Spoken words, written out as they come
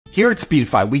Here at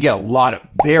Speedify, we get a lot of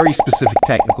very specific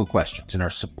technical questions in our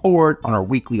support, on our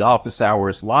weekly office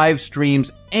hours, live streams,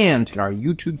 and in our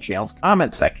YouTube channel's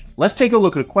comment section. Let's take a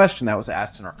look at a question that was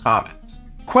asked in our comments.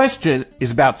 Question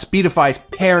is about Speedify's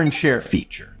pair and share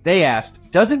feature. They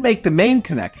asked, does it make the main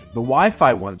connection, the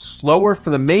Wi-Fi one, slower for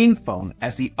the main phone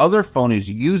as the other phone is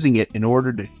using it in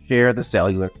order to share the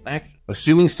cellular connection?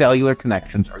 Assuming cellular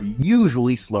connections are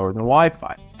usually slower than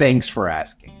Wi-Fi. Thanks for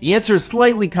asking. The answer is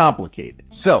slightly complicated.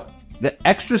 So, the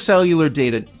extracellular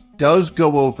data does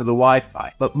go over the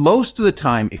Wi-Fi, but most of the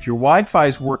time, if your Wi-Fi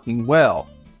is working well,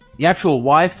 the actual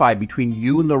Wi-Fi between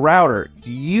you and the router is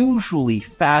usually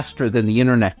faster than the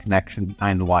internet connection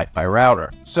behind the Wi-Fi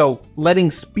router. So letting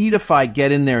Speedify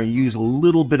get in there and use a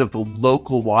little bit of the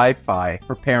local Wi-Fi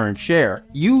for pair and share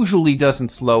usually doesn't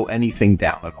slow anything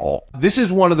down at all. This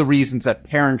is one of the reasons that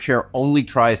pair and share only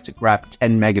tries to grab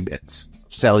 10 megabits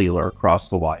of cellular across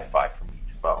the Wi-Fi from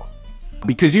each phone.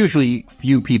 Because usually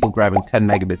few people grabbing 10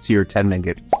 megabits here, 10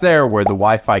 megabits there, where the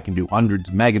Wi-Fi can do hundreds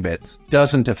of megabits,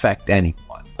 doesn't affect anyone.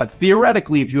 But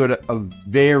theoretically, if you had a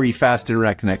very fast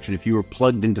internet connection, if you were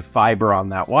plugged into fiber on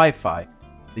that Wi-Fi,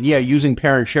 then yeah, using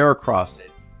pair and share across it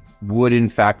would in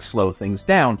fact slow things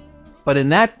down. But in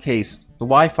that case, the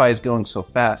Wi-Fi is going so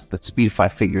fast that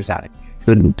Speedify figures out it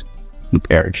shouldn't do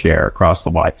pair and share across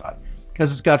the Wi-Fi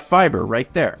because it's got fiber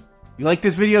right there. You like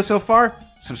this video so far?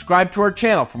 Subscribe to our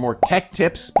channel for more tech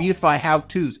tips, Speedify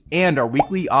how-tos, and our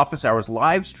weekly office hours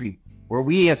live stream where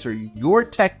we answer your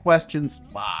tech questions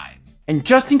live. And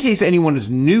just in case anyone is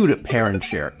new to pair and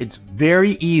share, it's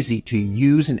very easy to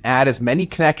use and add as many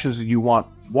connections as you want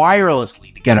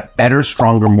wirelessly to get a better,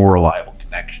 stronger, more reliable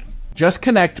connection. Just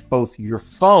connect both your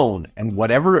phone and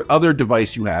whatever other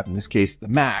device you have, in this case the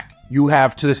Mac, you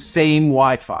have to the same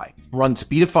Wi-Fi. Run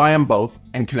Speedify on both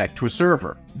and connect to a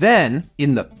server. Then,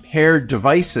 in the paired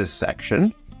devices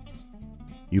section,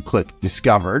 you click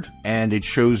Discovered and it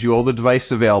shows you all the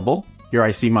devices available. Here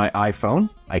I see my iPhone.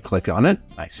 I click on it.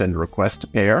 I send a request to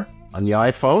pair. On the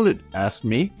iPhone, it asks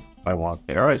me if I want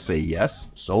to pair. I say yes.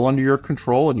 So under your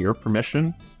control and your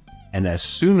permission. And as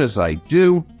soon as I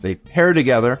do, they pair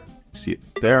together. See it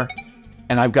there.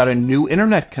 And I've got a new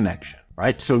internet connection,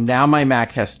 right? So now my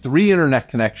Mac has 3 internet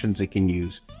connections it can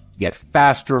use to get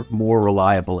faster, more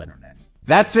reliable internet.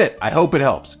 That's it. I hope it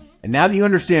helps. And now that you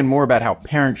understand more about how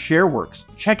pair and share works,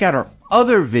 check out our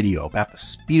other video about the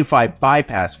Speedify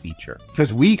bypass feature,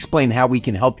 because we explain how we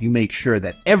can help you make sure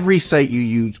that every site you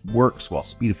use works while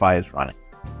Speedify is running.